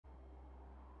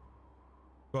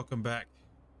Welcome back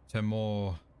to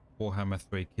more Warhammer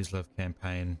 3 Kislev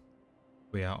campaign.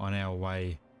 We are on our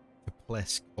way to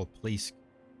Plesk or Plesk,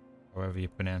 however you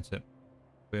pronounce it.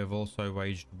 We have also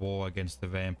waged war against the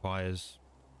vampires,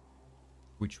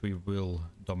 which we will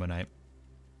dominate.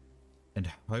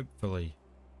 And hopefully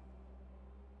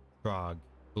Prague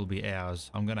will be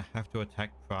ours. I'm going to have to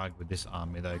attack Prague with this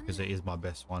army though, because it is my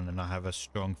best one, and I have a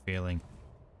strong feeling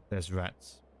there's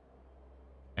rats.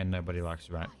 And nobody likes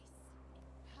rats.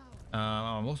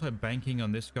 I'm also banking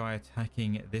on this guy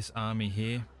attacking this army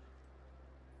here.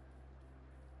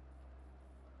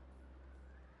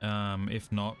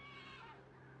 If not,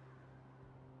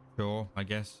 sure, I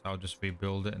guess I'll just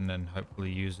rebuild it and then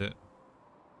hopefully use it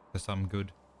for some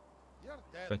good.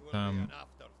 But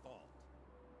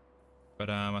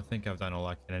I think I've done all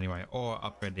I can anyway. Or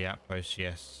upgrade the outpost.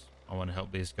 Yes, I want to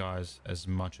help these guys as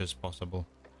much as possible.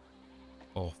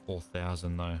 Or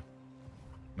 4,000 though,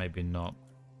 maybe not.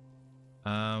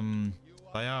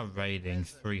 They are raiding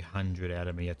 300 out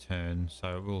of me a turn,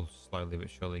 so it will slowly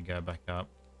but surely go back up.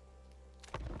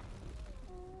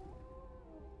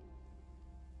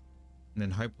 And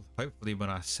then hopefully when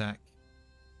I sack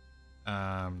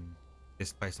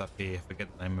this place up here, I forget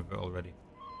the name of it already.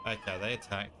 Okay, they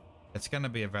attacked. It's going to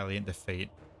be a valiant defeat.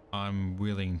 I'm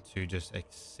willing to just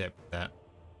accept that.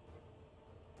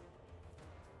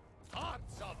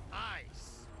 Hearts of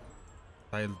ice.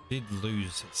 They did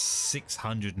lose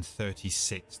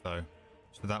 636 though,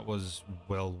 so that was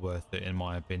well worth it in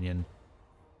my opinion.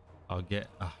 I'll get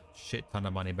a shit ton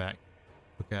of money back.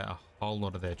 Took out a whole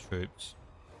lot of their troops.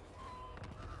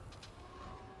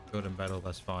 Killed in battle,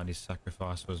 that's fine. His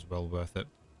sacrifice was well worth it.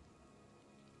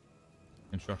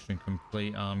 Construction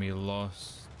complete, army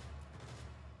lost.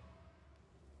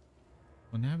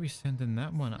 Well, now we're sending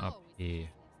that one up here.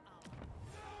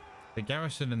 The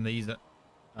garrison in these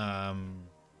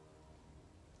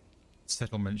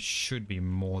settlements should be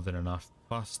more than enough,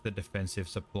 plus the defensive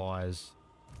supplies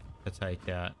to take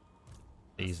out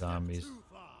these armies.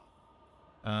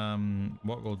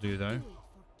 What we'll do though,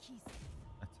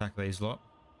 attack these lot.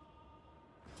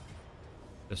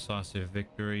 Decisive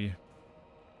victory.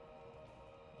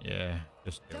 Yeah,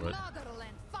 just do it.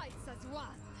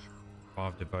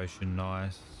 5 devotion,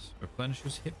 nice.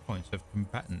 Replenishes hit points of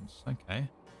combatants. Okay.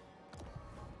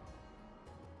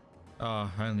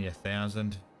 Oh, only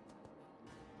 1,000.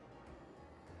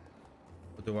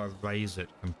 Or do I raise it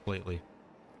completely?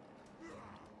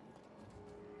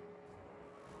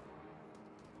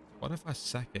 What if I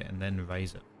sack it and then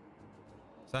raise it?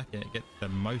 Sack it, get the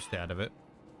most out of it.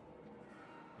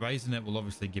 Raising it will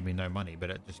obviously give me no money,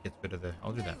 but it just gets rid of the...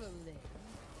 I'll do that.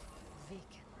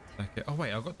 Sack it. Oh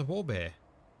wait, I got the war bear.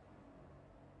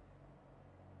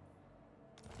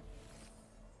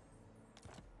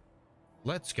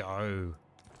 Let's go.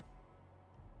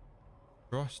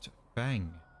 Frost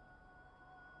Fang.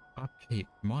 Upkeep.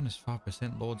 Minus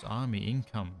 5% Lord's army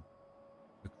income.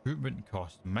 Recruitment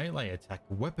cost. Melee attack.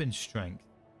 Weapon strength.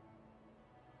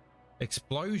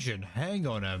 Explosion. Hang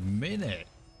on a minute.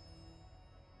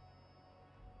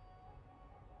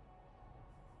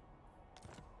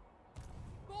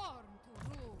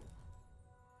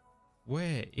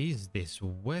 Where is this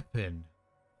weapon?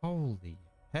 Holy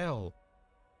hell.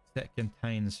 Set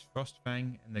contains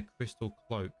Frostfang and the Crystal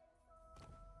Cloak.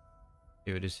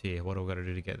 Here it is here. What do I got to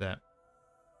do to get that?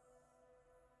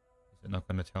 Is it not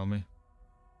going to tell me?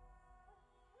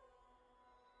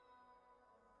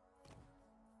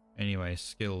 Anyway,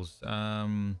 skills.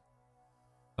 Summons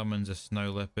a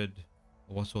Snow Leopard.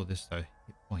 What's all this though?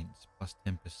 Hit points. Plus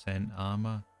 10%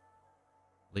 armor.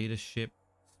 Leadership.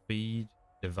 Speed.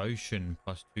 Devotion.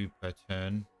 Plus 2 per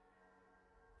turn.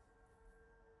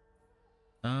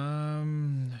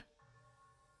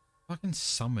 If I can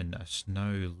summon a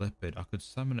snow leopard, I could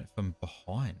summon it from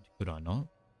behind, could I not?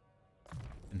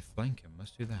 And flank him.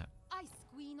 Let's do that.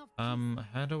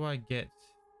 How do I get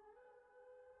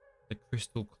the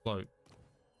crystal cloak?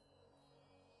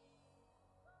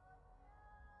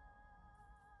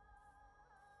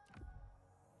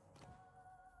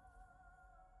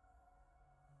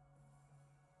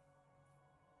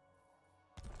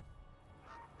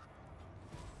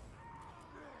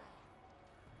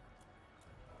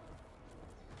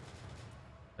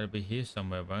 It'll be here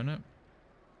somewhere, won't it?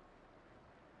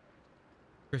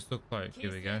 Crystal cloak,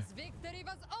 here we go.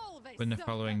 When the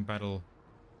following battle,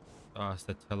 it's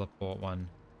the teleport one.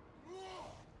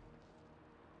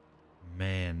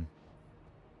 Man.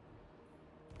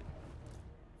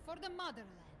 For the motherland.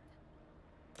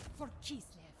 For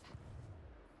Kislev.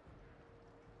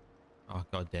 Oh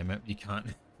god damn it, you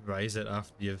can't raise it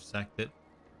after you've sacked it.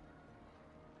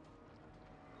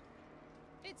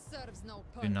 It serves no Do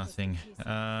purpose. nothing.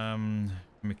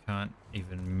 We can't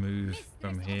even move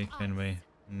from here, can we?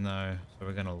 No. So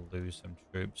we're gonna lose some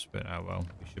troops, but oh well,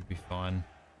 we should be fine.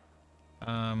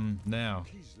 Now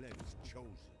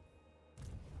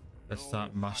let's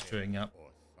start mustering up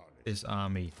this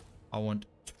army. I want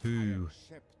 2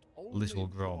 little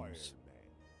groms.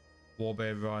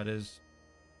 Warbear riders.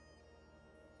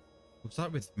 We'll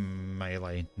start with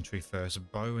melee infantry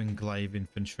first. Bow and glaive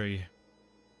infantry.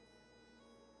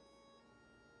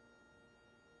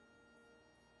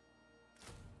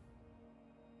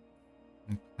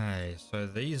 Okay, so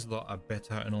these lot are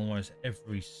better in almost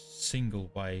every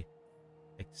single way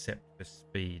except for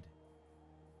speed.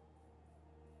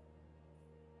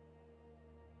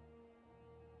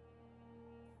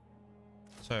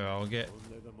 So I'll get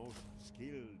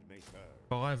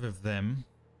 5 of them.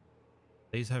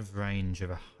 These have range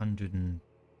of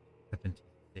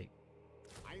 176.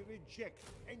 I reject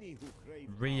any who crave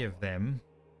 3 of them.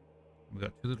 We've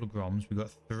got 2 little groms. We've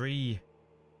got 3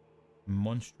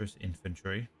 monstrous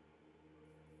infantry.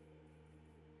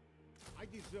 I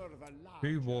deserve a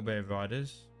 2 warbear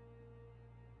riders.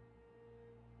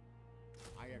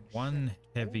 I 1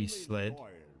 heavy only sled. loyal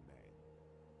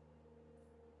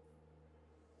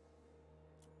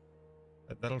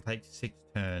men. That'll take 6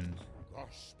 turns.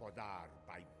 Gospodar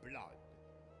by blood.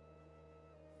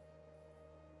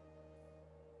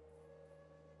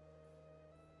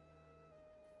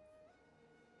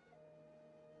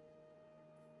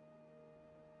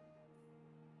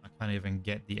 I can't even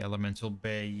get the elemental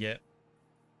bear yet.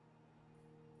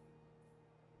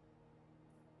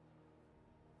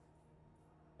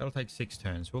 That'll take 6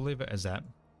 turns. We'll leave it as that.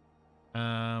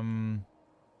 The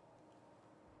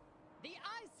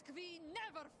Ice Queen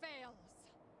never fails.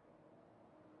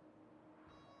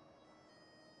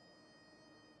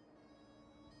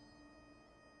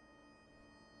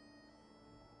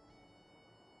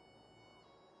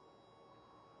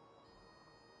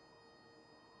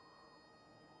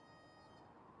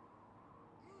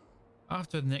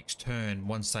 After the next turn,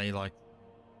 once they like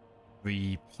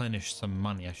replenish some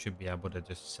money, I should be able to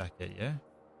just sack it, yeah?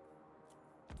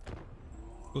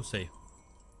 We'll see.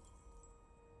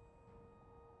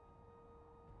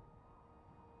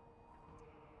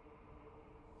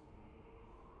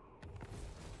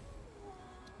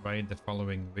 Raid the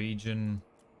following region.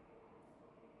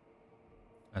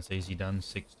 That's easy done,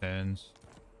 6 turns.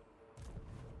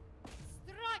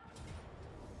 Strike!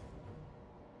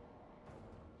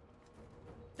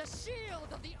 The shield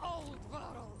of the old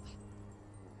world.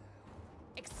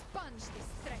 Expunge this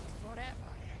strength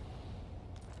forever.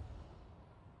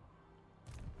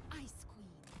 Ice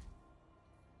Queen.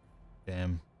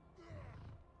 Damn.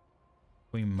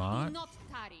 We Do march? not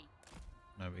tarry.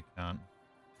 No, we can't.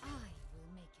 I will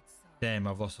make it so. Damn,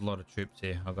 I've lost a lot of troops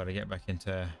here. I've got to get back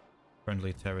into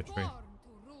friendly territory. Born to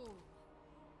rule.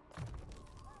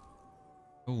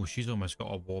 Oh, she's almost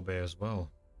got a warbear as well.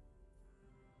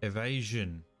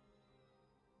 Evasion.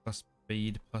 Plus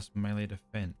speed, plus melee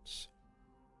defense.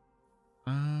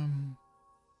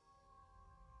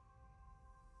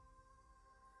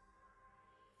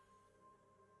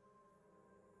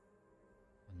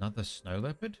 Another snow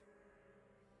leopard?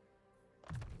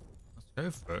 Let's go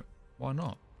for it. Why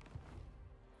not?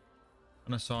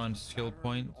 Unassigned skill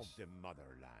points. Of the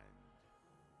motherland.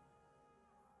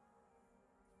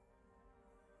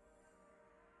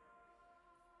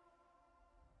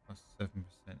 Plus 7%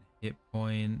 hit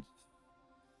points.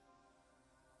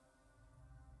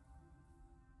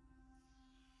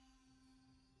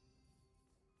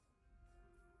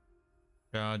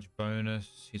 Charge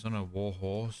bonus. He's on a war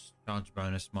horse. Charge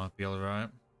bonus might be alright.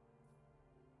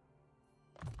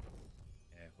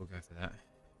 Yeah, we'll go for that.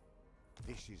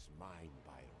 This is mine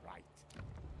by right.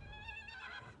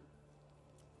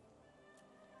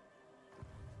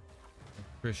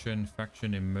 Attrition,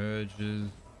 faction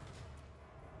emerges.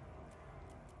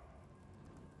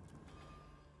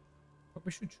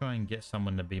 Probably should try and get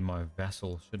someone to be my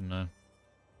vassal, shouldn't I?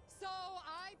 So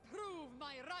I prove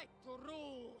my right to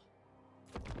rule.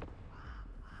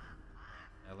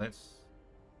 Now let's...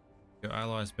 Your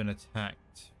ally's been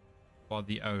attacked by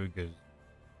the ogres,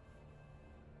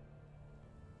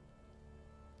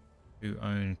 who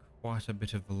own quite a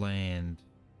bit of land.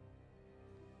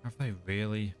 Have they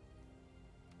really?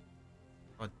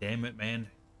 God damn it, man.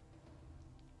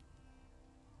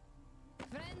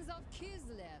 Friends of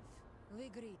Kislev, we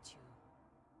greet you.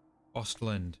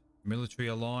 Ostland, military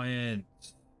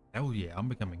alliance. Hell yeah, I'm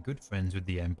becoming good friends with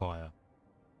the Empire.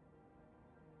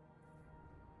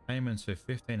 Payments of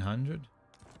 1500?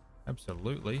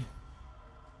 Absolutely.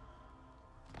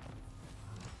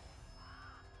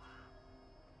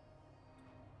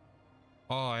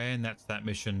 Oh, and that's that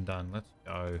mission done. Let's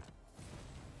go.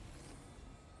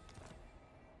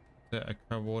 Set a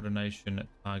coordination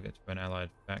target for an allied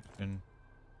faction.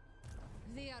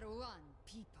 They are one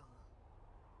people.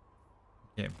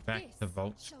 Get back to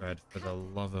Volksgrad for the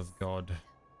love of God.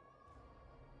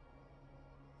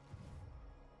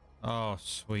 Oh,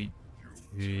 sweet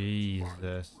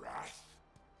Jesus.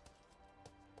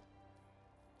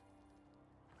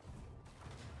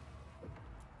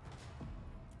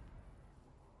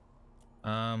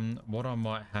 What I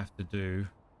might have to do.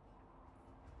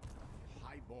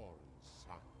 Highborn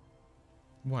son.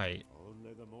 Wait.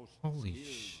 Only the most Holy skilled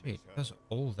shit. may Does serve.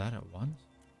 all that at once?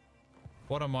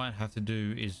 What I might have to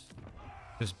do is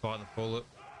just bite the bullet.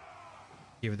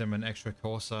 Give them an extra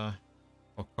Corsa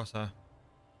or Cosa.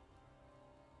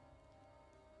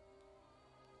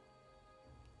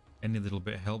 Any little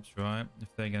bit helps, right? If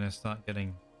they're going to start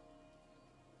getting...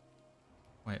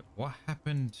 Wait, what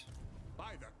happened?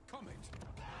 By the comet.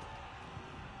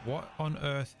 What on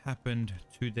earth happened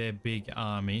to their big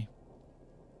army?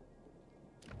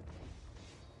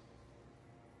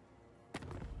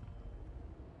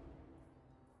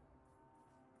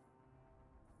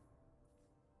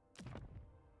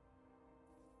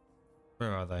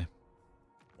 Where are they?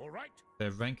 All right. They're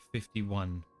rank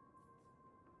 51.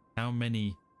 How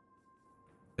many?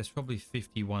 There's probably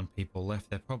 51 people left.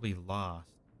 They're probably last.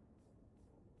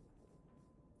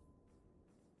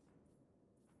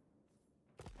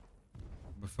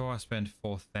 Before I spend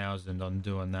 4,000 on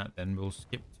doing that, then we'll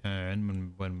skip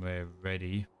turn when we're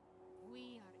ready, We are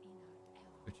in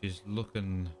our which is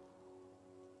looking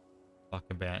like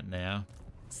about now.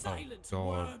 Silence, God.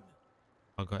 worm!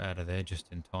 I got out of there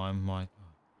just in time. My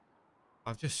God.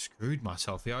 I've just screwed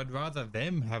myself here. I'd rather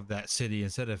them have that city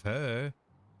instead of her.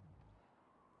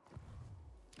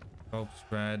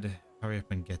 Volksgrad, hurry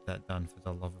up and get that done for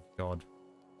the love of God.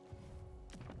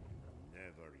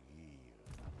 Never yield.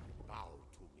 Bow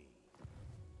to me.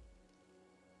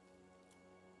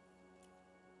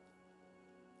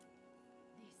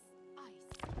 this ice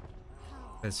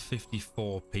power. There's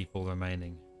 54 people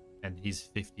remaining, and he's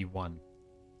 51.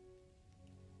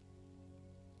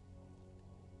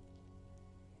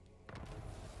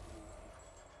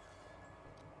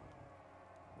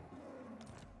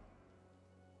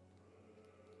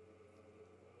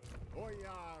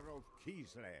 Boyar of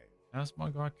Kislev. How's my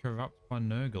guy corrupt by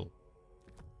Nurgle?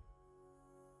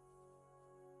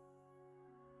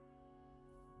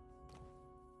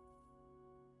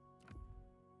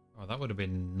 Oh, that would have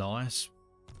been nice.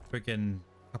 Freaking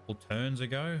couple turns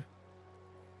ago.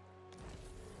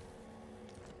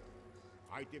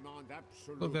 I demand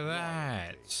absolute Look at that.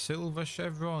 loyalty. Silver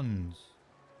chevrons.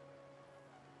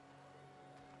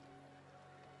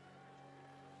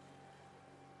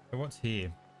 So what's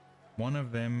here? One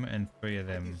of them and three of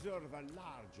I them. deserve a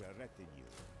larger retinue.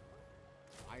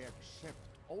 I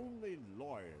accept only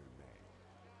loyal men.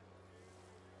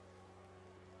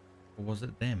 Or was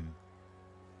it them?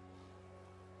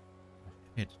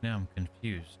 Shit, now I'm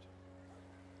confused.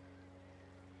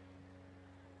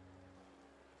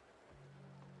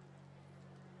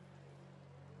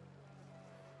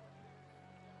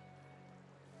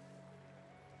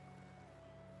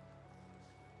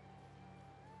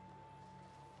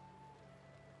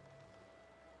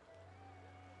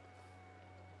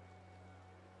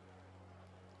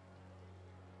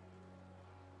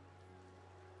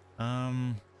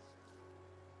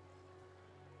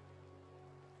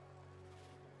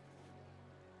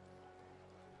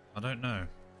 I don't know.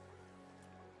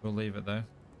 We'll leave it though.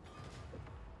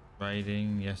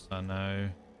 Raiding, yes I know.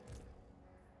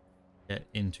 Get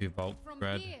into From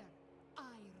Volksgrad. here, I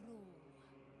rule.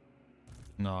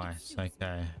 Nice,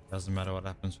 okay. Doesn't matter what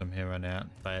happens from here on out.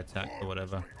 If they attack or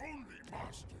whatever. Only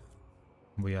master.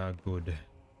 We are good.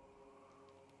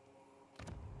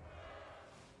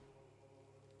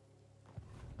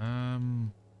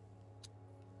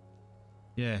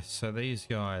 Yeah, so these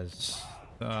guys.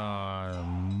 Oh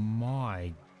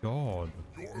my God.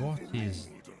 What is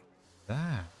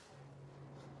that?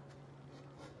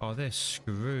 Oh, they're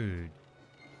screwed.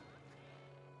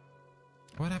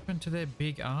 What happened to their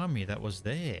big army that was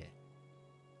there?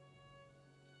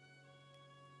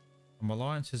 Some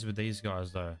alliances with these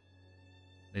guys though.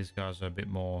 These guys are a bit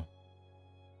more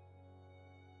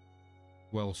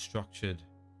well structured.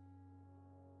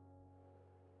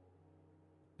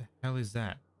 What the hell is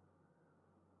that?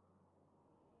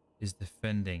 Is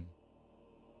defending.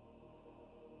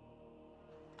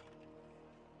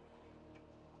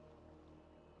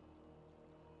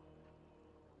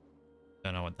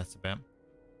 Don't know what that's about.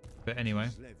 But anyway,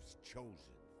 Kislev's chosen.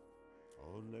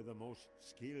 Only the most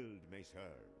skilled may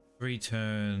serve. 3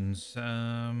 turns. I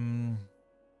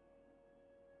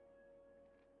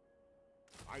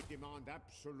demand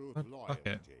absolute Fuck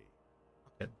loyalty. it.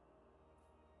 Fuck it.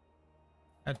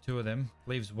 Add 2 of them.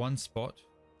 Leaves 1 spot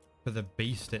for the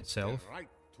beast The itself, right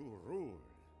to rule.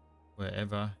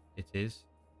 wherever it is.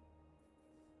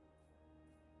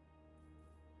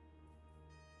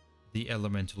 The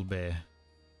elemental bear.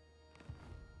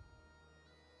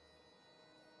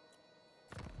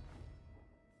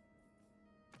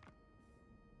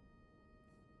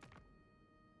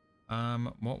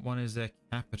 What one is their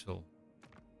capital?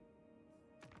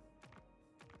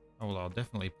 Oh, well, I'll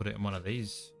definitely put it in one of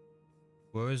these.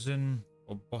 Wurzen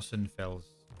or Bossenfels?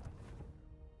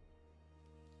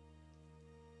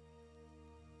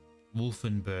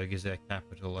 Wolfenburg is their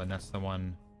capital, and that's the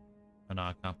one. Oh, no,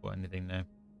 I can't put anything there.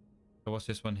 So what's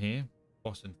this one here?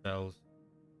 Bossenfels.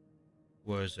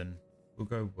 Wurzen. We'll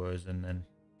go Wurzen then.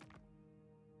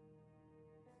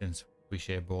 Since we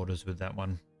share borders with that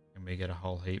one, and we get a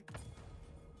whole heap.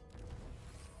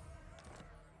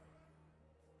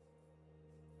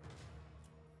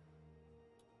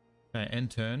 Okay,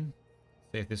 end turn.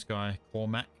 See if this guy,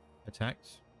 Cormac,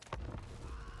 attacks.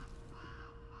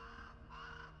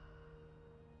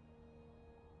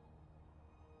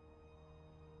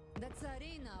 The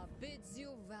Tsarina bids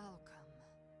you welcome.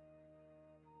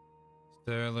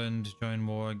 Stirland join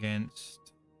war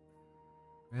against...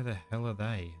 Where the hell are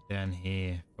they? Down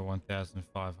here for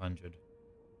 1,500.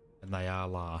 And they are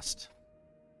last.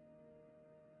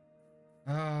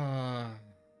 Ah.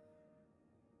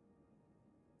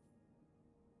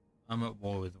 I'm at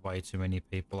war with way too many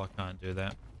people. I can't do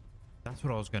that. That's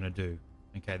what I was going to do.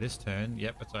 Okay, this turn.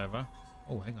 Yep, it's over.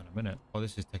 Oh, hang on a minute. Oh,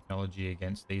 this is technology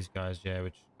against these guys, yeah,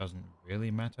 which doesn't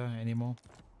really matter anymore.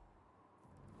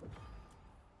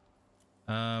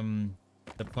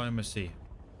 Diplomacy.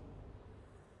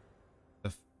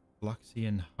 The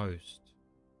Fluxian host.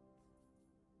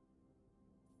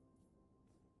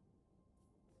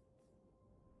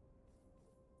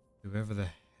 Whoever the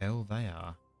hell they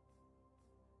are.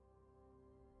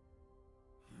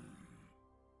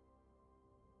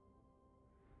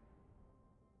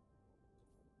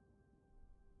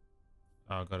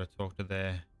 Oh, I've got to talk to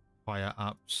their higher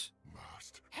ups.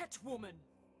 Master. Hetwoman,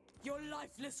 your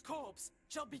lifeless corpse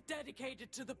shall be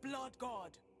dedicated to the blood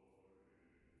god.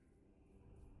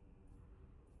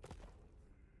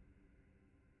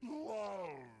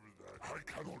 Love that. I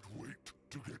cannot wait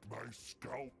to get my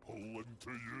scalpel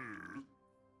into you.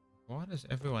 Why does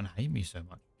everyone hate me so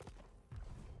much?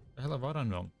 What the hell have I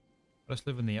done wrong? I just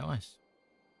live in the ice.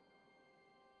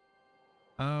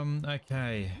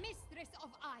 Okay. Mistress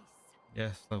of Ice.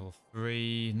 Yes, level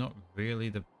 3. Not really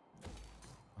the...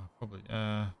 Oh, probably,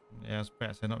 yeah, I was about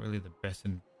to say not really the best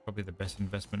and probably the best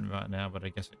investment right now, but I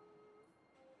guess it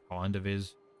kind of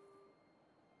is.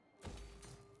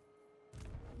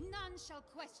 None shall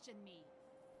question me.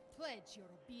 Pledge your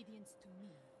obedience to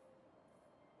me.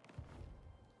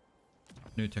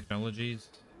 New technologies.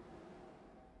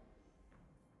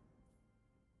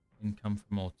 Income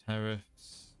from all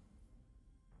tariffs.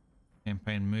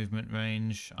 Campaign movement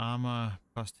range. Armor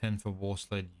plus 10 for war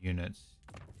sled units.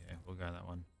 Yeah, we'll go that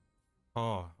one.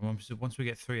 Oh, once we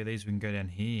get 3 of these, we can go down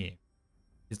here.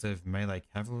 Is there melee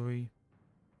cavalry?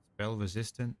 Spell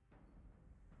resistant.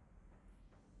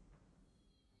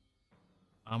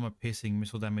 Armor piercing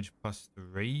missile damage plus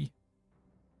 3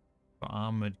 for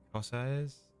armored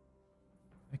cossairs.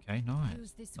 Okay, nice.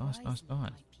 Use this Nice. wisely, my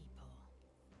people.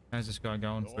 How's this guy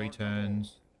going? 3 Lord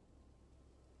turns.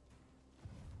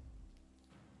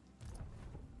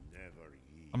 Never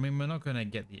yield. I mean, we're not going to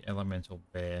get the elemental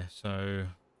bear, so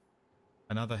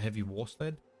another heavy war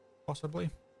sled, possibly.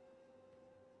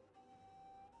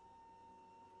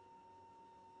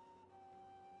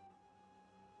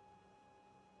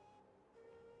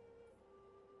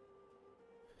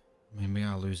 I mean, we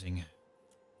are losing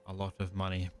a lot of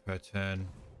money per turn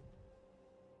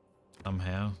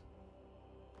somehow.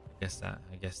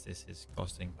 I guess this is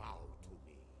costing Bow to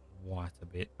me. quite a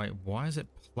bit. Wait, why is it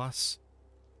plus?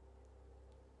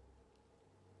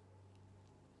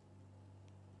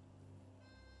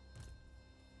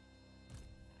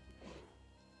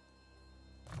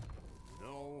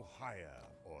 No higher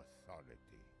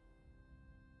authority.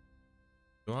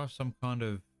 Do I have some kind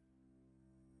of...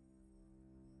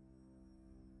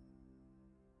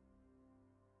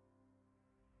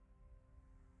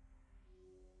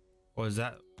 Or is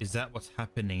that what's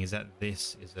happening? Is that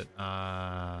this? Is it okay,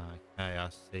 I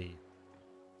see.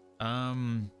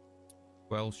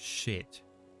 Well, shit.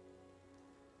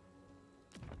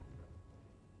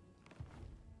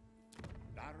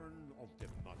 Baron of the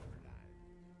Motherland.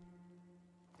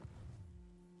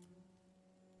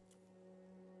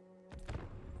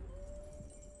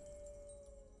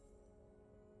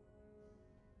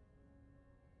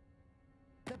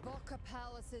 Avoca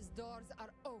Palace's doors are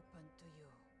open to you.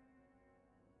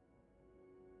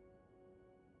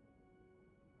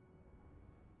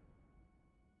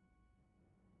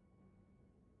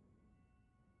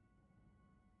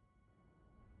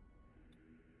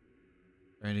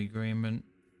 Trade agreement.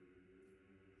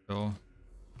 Sure.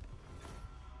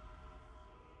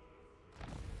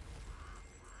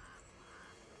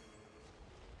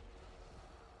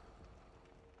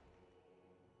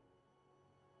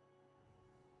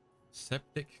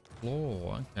 Septic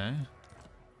Claw, okay.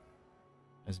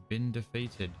 Has been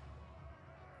defeated.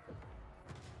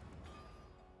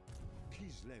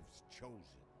 Kislev's chosen.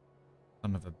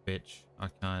 Son of a bitch. I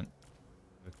can't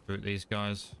recruit these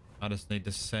guys. I just need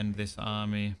to send this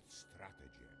army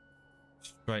Stratagem.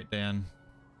 straight down.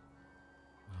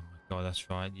 Oh my god, that's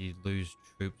right. You lose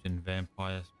troops in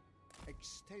vampires.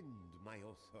 Extend my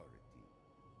authority.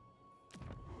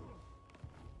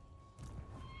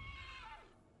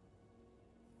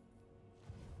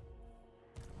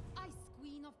 Ice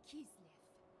Queen of Kislev.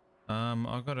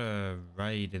 I got a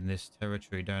raid in this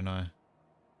territory, don't I?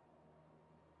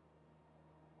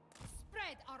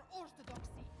 Spread our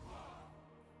orthodoxy.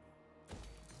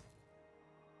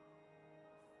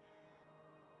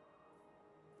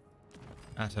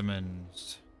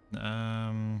 Atamans.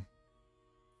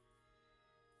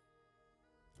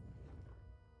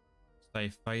 Stay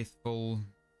faithful.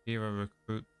 Hero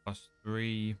recruit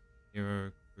 +3.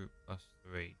 Hero recruit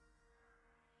 +3.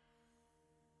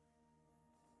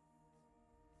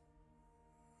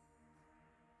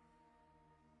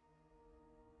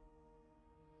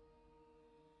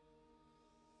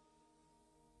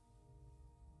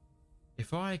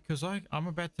 If I'm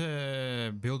about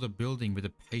to build a building with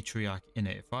a patriarch in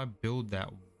it. If I build that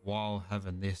while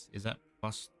having this, is that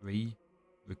 +3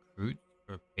 recruit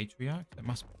for a patriarch? That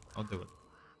must be. I'll do it.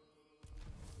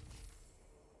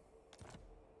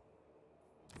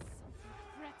 Something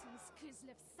threatens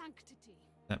Kislev's sanctity.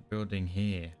 That building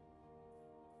here.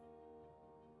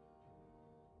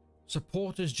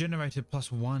 Supporters generated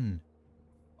 +1.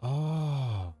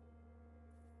 Oh.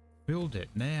 Build it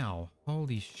now.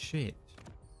 Holy shit.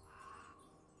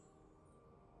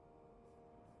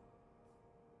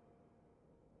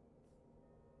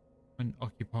 When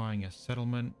occupying a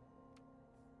settlement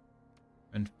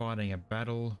and fighting a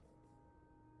battle.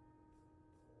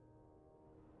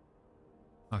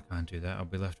 I can't do that. I'll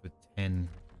be left with 10.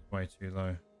 It's way too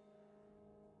low.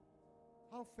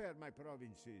 How fare my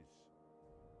provinces?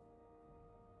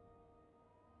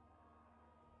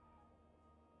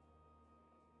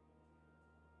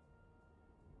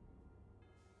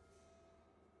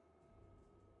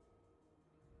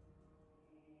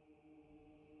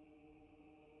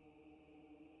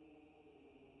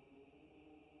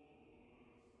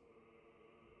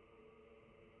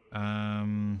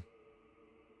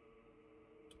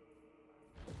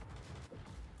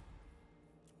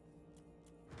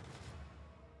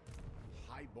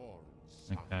 Highborn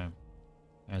son. Okay.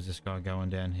 How's this guy going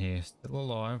down here? Still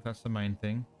alive, that's the main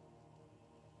thing.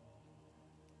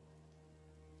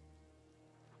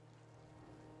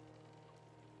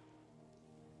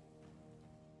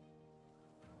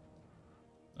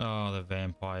 Oh, the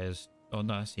vampires. Oh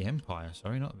no, that's the Empire.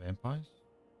 Sorry, not the vampires.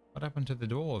 What happened to the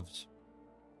dwarves?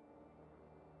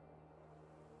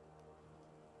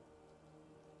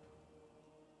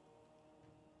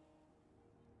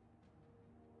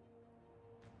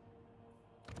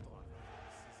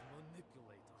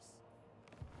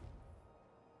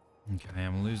 Okay,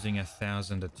 I'm losing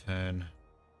 1,000 a turn.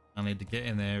 I need to get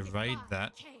in there, raid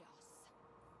that, Chaos.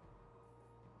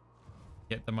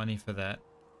 get the money for that.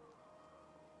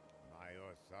 My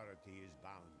authority is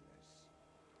boundless.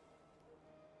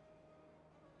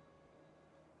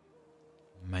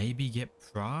 Maybe get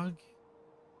Prague?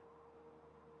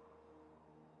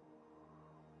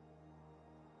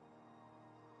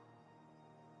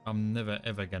 I'm never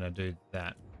ever gonna do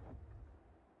that.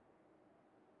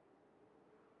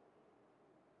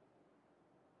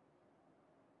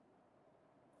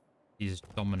 He's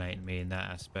dominating me in that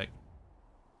aspect.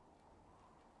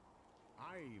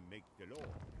 I make the law.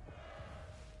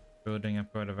 Building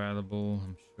upgrade available.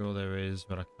 I'm sure there is,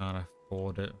 but I can't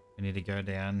afford it. We need to go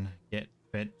down, get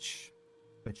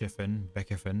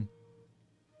Beckefin.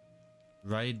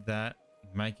 Raid that,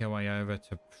 make our way over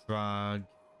to Prague.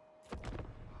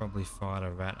 Probably fight a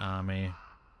rat army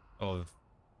of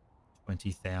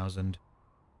 20,000.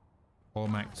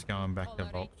 Cormac's going back to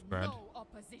Tolerate Volksgrad. no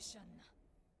opposition.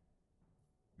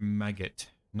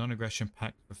 Maggot. Non-aggression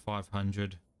pact for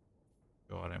 500.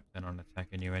 Sure, I don't plan on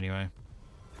attacking you anyway.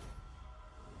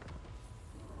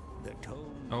 The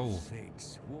tone Oh. of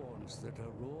fates warns that a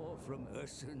roar from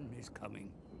Ursun is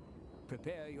coming.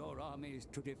 Prepare your armies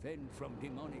to defend from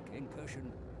demonic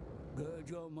incursion. Gird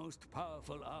your most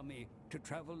powerful army to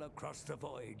travel across the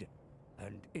void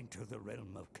and into the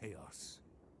realm of chaos.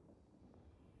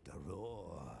 The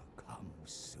roar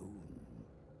comes soon.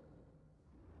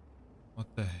 What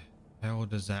the hell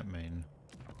does that mean?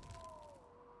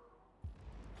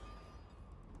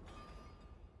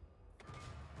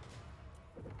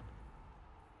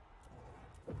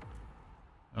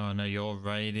 Oh no, you're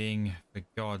raiding, for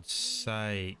God's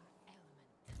sake.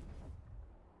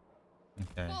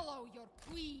 Okay. Follow your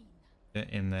queen. Get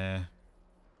in there.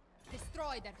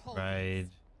 Destroy that hole. Raid.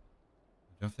 Do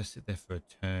I have to sit there for a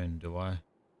turn, do I?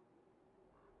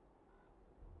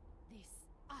 This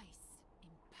ice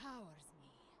empowers me.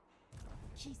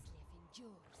 Kislev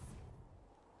endures.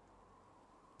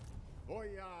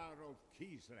 Boyar of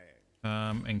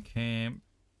Kislev. Encamp.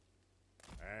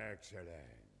 Excellent.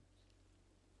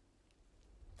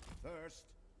 First,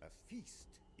 a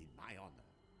feast in my honor.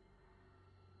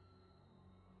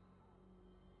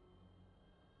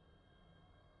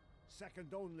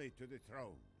 Second only to the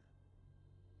throne.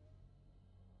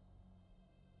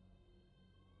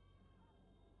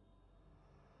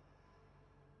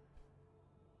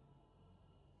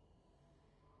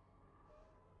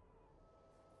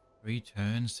 Three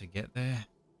turns to get there.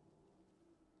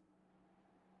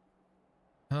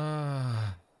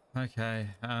 Ah, okay.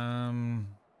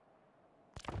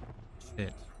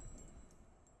 Shit.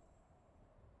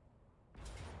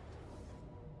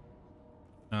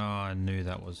 Oh, I knew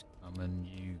that was coming,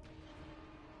 you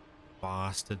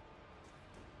bastard.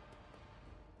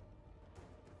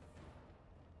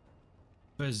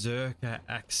 Berserker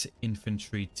Axe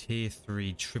Infantry Tier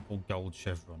 3 triple gold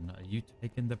chevron. Are you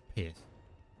taking the piss?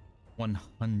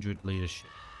 100 leadership.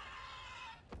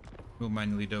 We'll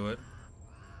manually do it.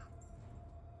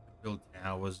 Build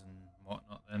towers and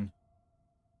whatnot then.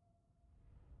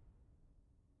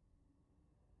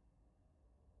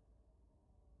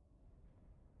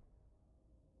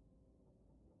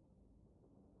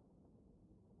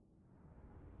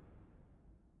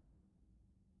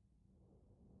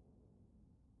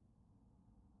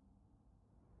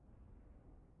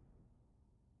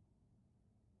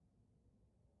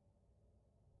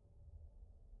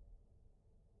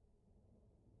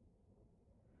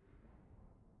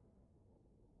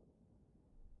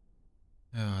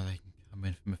 Oh, they can come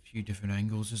in from a few different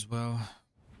angles as well.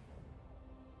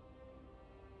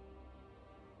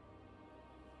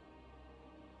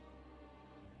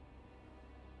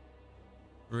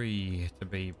 Three to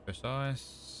be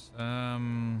precise. All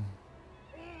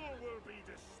will be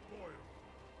despoiled.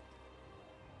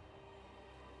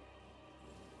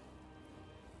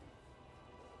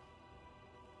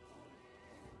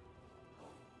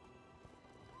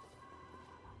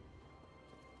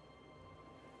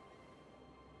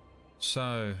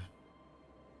 So,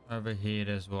 over here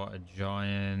there's what, a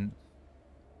giant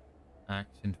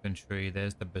axe infantry.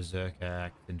 There's the berserker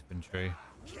axe infantry.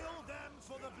 Kill them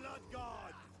for the blood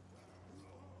god.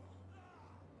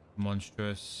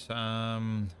 Monstrous.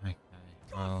 Okay.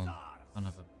 Well, son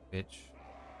of a bitch.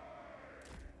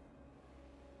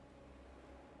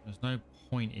 There's no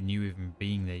point in you even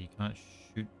being there. You can't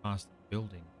shoot past the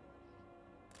building.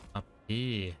 Up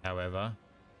here, however,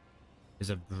 is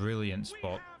a brilliant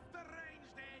spot.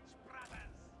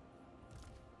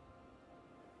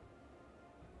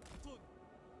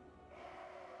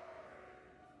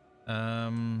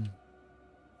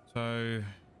 So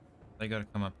they got to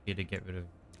come up here to get rid of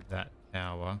that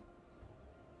tower.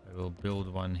 So we'll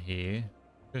build one here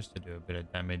just to do a bit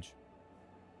of damage.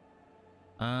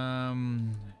 So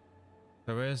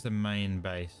where's the main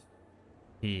base?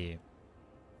 Here.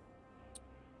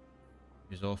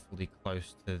 Is awfully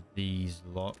close to these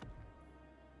lot.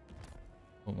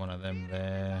 Put one of them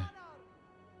there.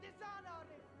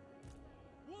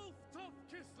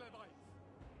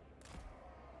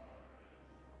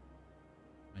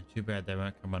 Too bad they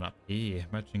weren't coming up here.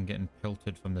 Imagine getting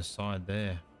pelted from the side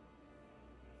there.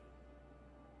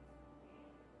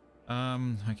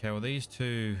 Okay, well these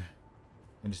two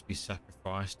can just be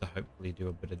sacrificed to hopefully do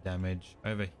a bit of damage.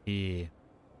 Over here.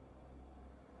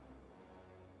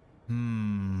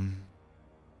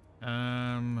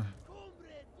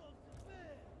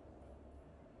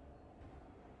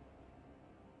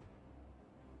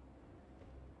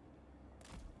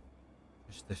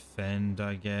 Just defend,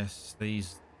 I guess.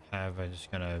 These are just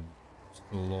gonna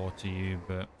slaughter you,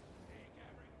 but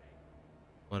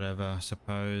whatever. I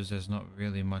suppose there's not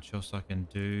really much else I can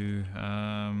do.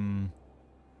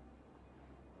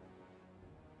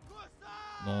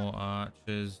 More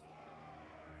archers.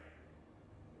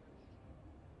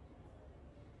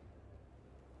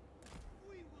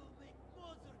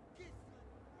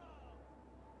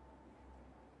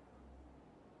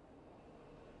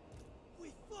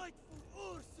 Fight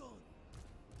for Urson!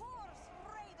 Horse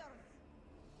raiders!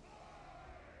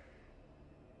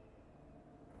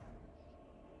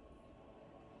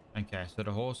 Okay, so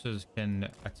the horses can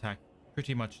attack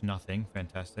pretty much nothing.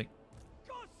 Fantastic.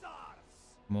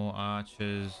 More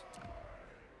archers.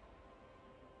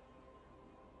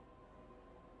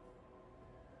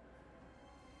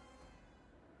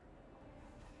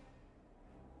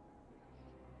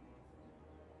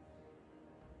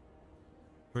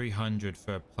 $300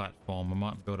 for a platform. I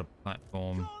might build a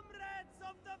platform. Comrades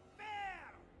of the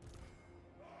fair!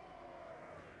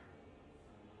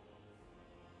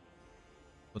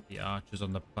 Put the archers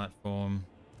on the platform.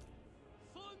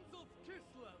 Sons of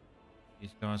Kislev!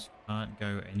 These guys can't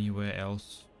go anywhere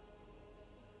else.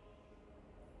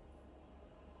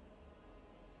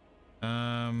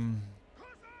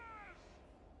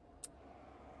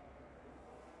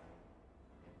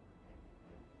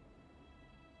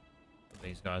 Put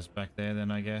these guys back there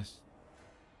then, I guess.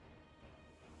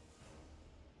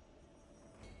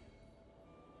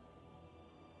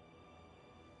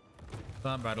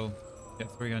 Start battle.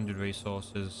 Get 300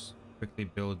 resources. Quickly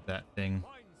build that thing.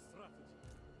 Fine strategy.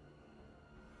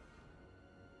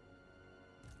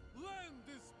 Land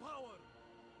is power!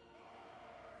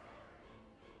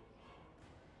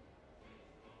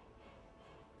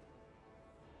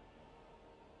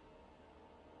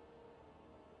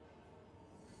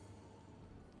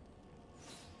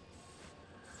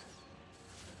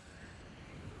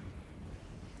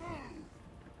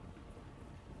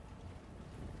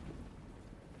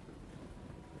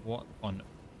 What on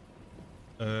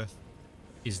earth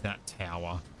is that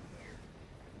tower?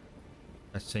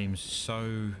 That seems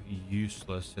so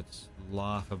useless. It's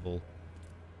laughable.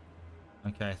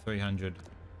 Okay, 300.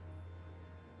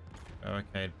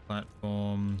 Barricade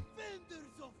platform.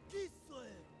 Vendors of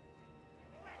Kislev!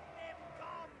 Let them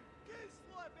come!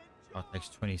 Kislev in Oh, it takes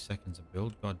 20 seconds to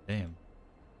build. God damn.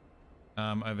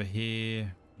 Over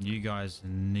here, you guys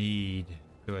need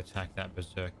to attack that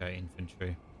berserker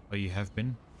infantry. Oh, you have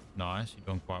been? Nice. You're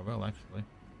doing quite well, actually.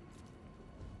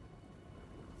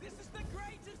 This is the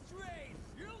greatest raid!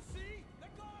 You'll see! The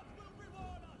gods will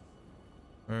reward us!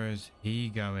 Where is he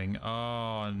going?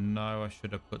 Oh, no. I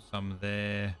should have put some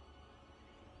there.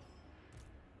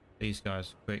 These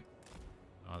guys, quick.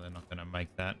 Oh, they're not going to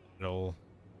make that at all.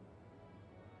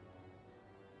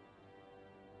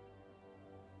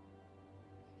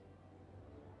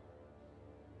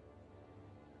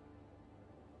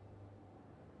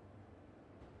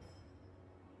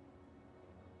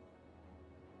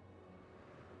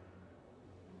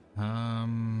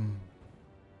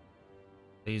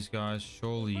 These guys,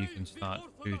 surely you can start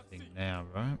shooting now,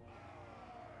 right?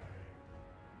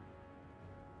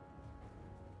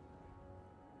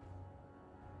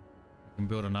 We can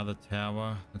build another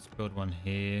tower. Let's build one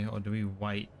here. Or do we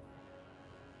wait?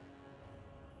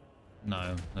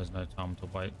 No, there's no time to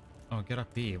wait. Oh, get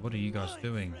up here. What are you guys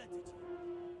doing?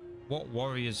 What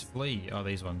warriors flee? Oh,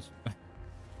 these ones.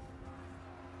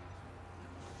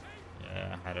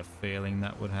 Yeah, I had a feeling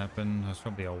that would happen. It was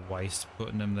probably a waste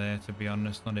putting them there, to be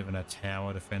honest. Not even a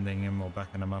tower defending him or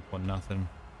backing him up or nothing.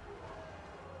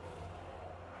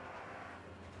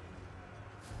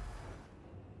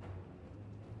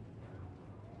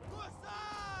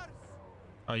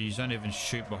 Oh, you don't even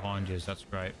shoot behind you. That's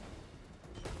great.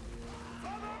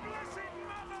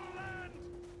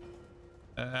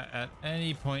 At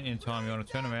any point in time you want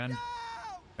to turn around,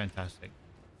 fantastic.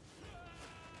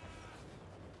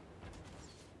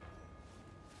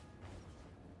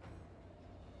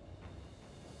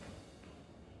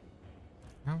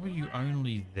 How are you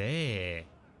only there?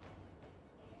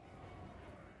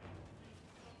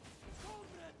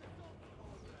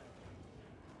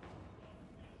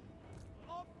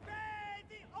 Obey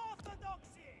the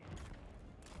orthodoxy!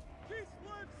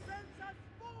 Kislev sends us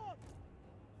forth!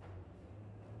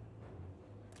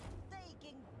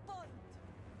 Taking point!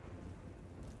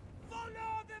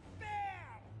 Follow the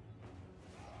bear!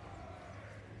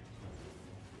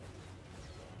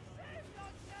 Save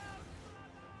yourself,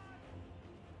 brother!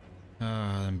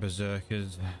 Ah, them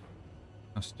berserkers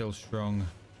are still strong.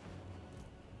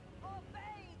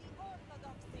 Obey the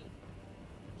orthodoxy!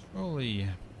 Surely.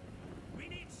 We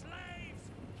need slaves!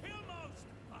 Kill most,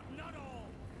 but not all!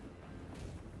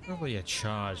 Probably a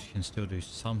charge can still do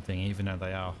something, even though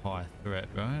they are a high threat,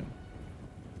 right?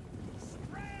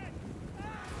 Spread!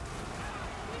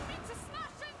 We need to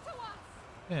smash into us!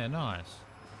 Yeah, nice.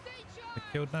 Stay It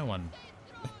killed no one.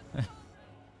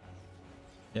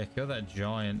 Yeah, kill that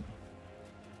giant.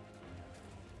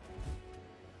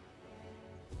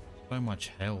 So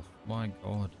much health. My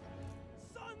god.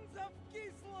 Sons of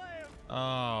Kislev!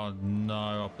 Oh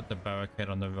no, I put the barricade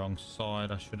on the wrong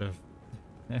side. I should have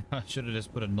I should have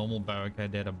just put a normal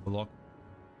barricade there to block.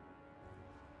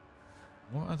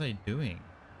 What are they doing?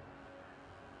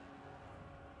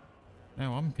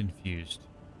 Now I'm confused.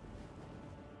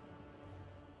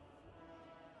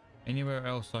 Anywhere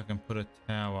else I can put a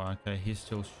tower? Okay, he's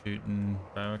still shooting.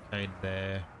 Barricade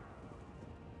there.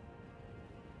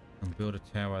 And build a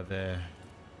tower there.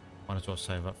 Might as well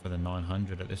save up for the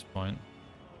 900 at this point.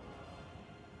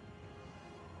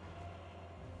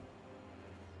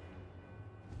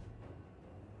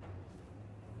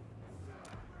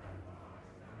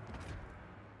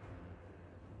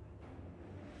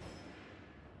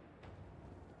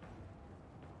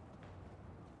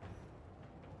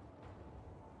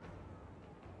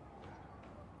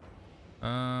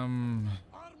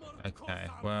 Okay,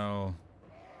 well,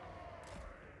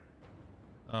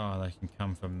 oh, they can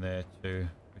come from there too,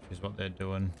 which is what they're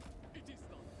doing.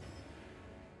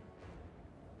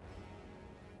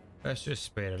 Let's just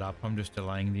speed it up. I'm just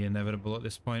delaying the inevitable at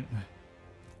this point.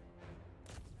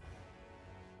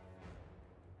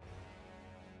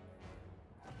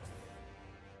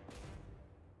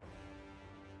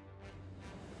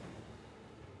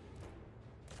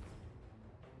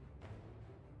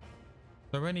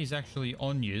 So when he's actually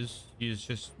on yous, you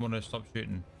just want to stop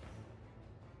shooting.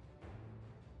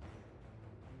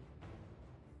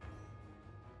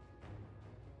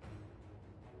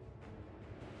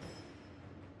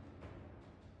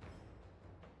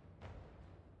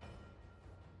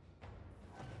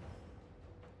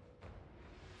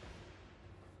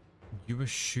 You were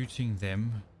shooting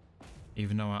them,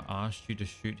 even though I asked you to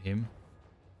shoot him.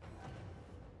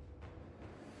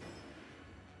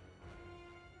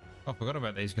 Oh, I forgot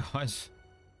about these guys.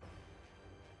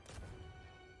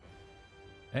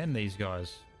 And these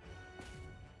guys.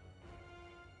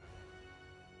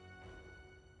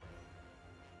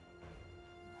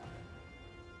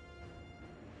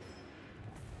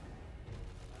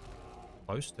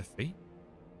 Close defeat?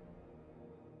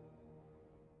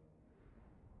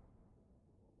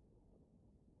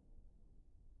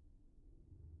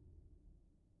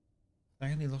 They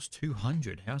only lost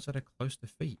 200. How's that a close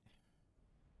defeat?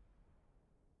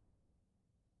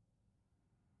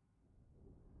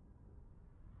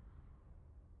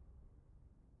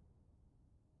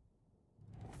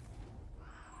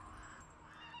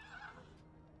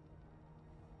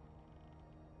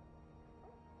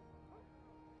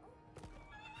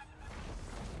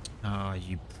 Ah,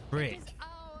 you prick. It is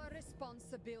our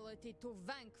responsibility to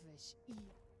vanquish evil.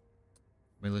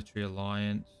 Military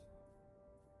alliance.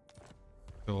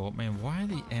 Sure, man, why are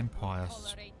the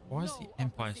empires? Why is the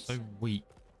empire so weak?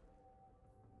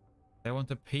 They want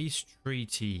a peace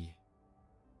treaty.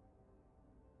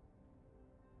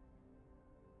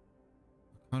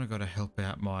 I kind of got to help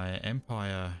out my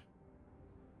empire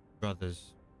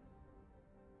brothers.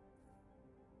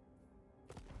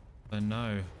 I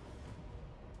know.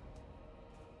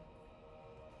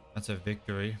 That's a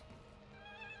victory.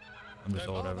 I'm just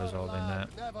auto-resolving that.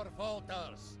 Never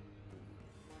falters.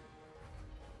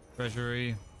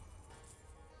 Treasury.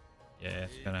 Yeah,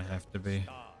 it's gonna have to be.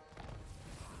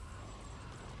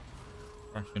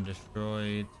 Russian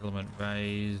destroyed. Settlement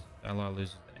raised. Ally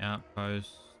loses the outpost.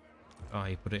 Oh,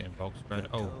 he put it in Volksgrad.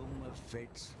 Oh. The Dome of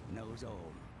Fates knows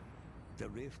all. The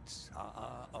rifts are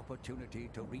our opportunity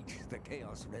to reach the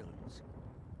Chaos Realms.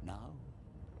 Now,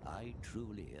 I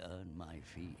truly earn my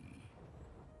fee.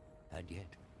 And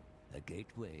yet, a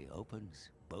gateway opens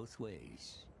both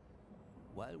ways.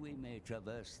 While we may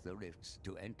traverse the rifts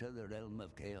to enter the realm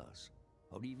of chaos,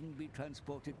 or even be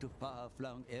transported to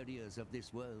far-flung areas of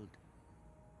this world,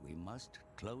 we must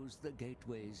close the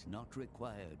gateways not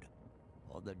required,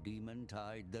 or the demon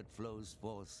tide that flows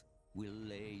forth will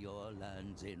lay your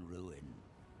lands in ruin.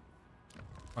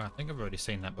 Well, I think I've already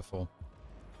seen that before.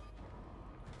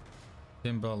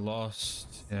 Timber lost.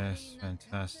 Yes,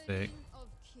 fantastic.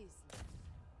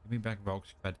 Give me back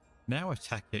Volksgrad. Now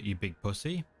attack it, you big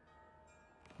pussy.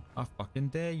 I fucking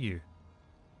dare you.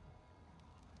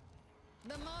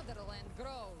 The motherland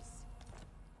grows.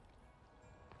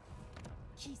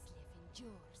 Kislev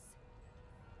endures.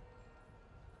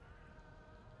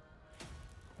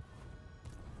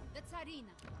 The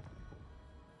Tsarina.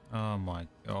 Oh my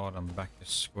god, I'm back to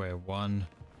square one.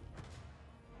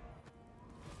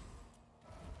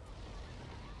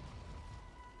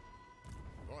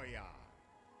 Goya.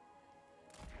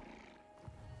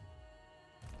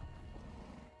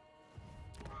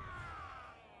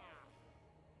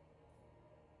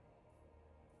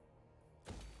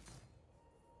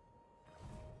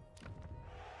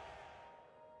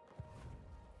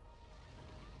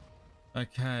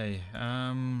 Okay,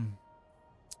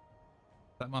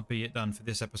 that might be it done for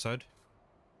this episode.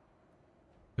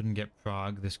 Couldn't get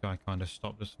Prague. This guy kind of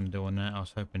stopped us from doing that. I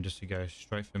was hoping just to go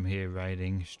straight from here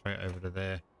raiding straight over to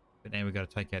there. But now we got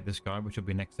to take out this guy, which will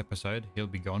be next episode. He'll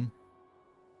be gone.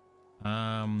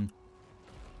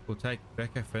 We'll take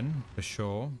Beckefin for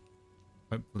sure.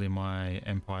 Hopefully my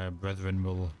Empire brethren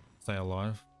will stay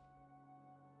alive.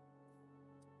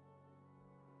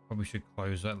 Probably should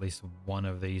close at least one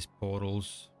of these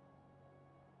portals.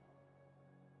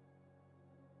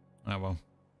 Oh well.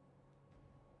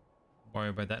 Worry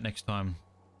about that next time.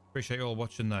 Appreciate you all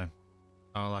watching though.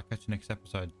 I'll catch you next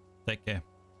episode. Take care.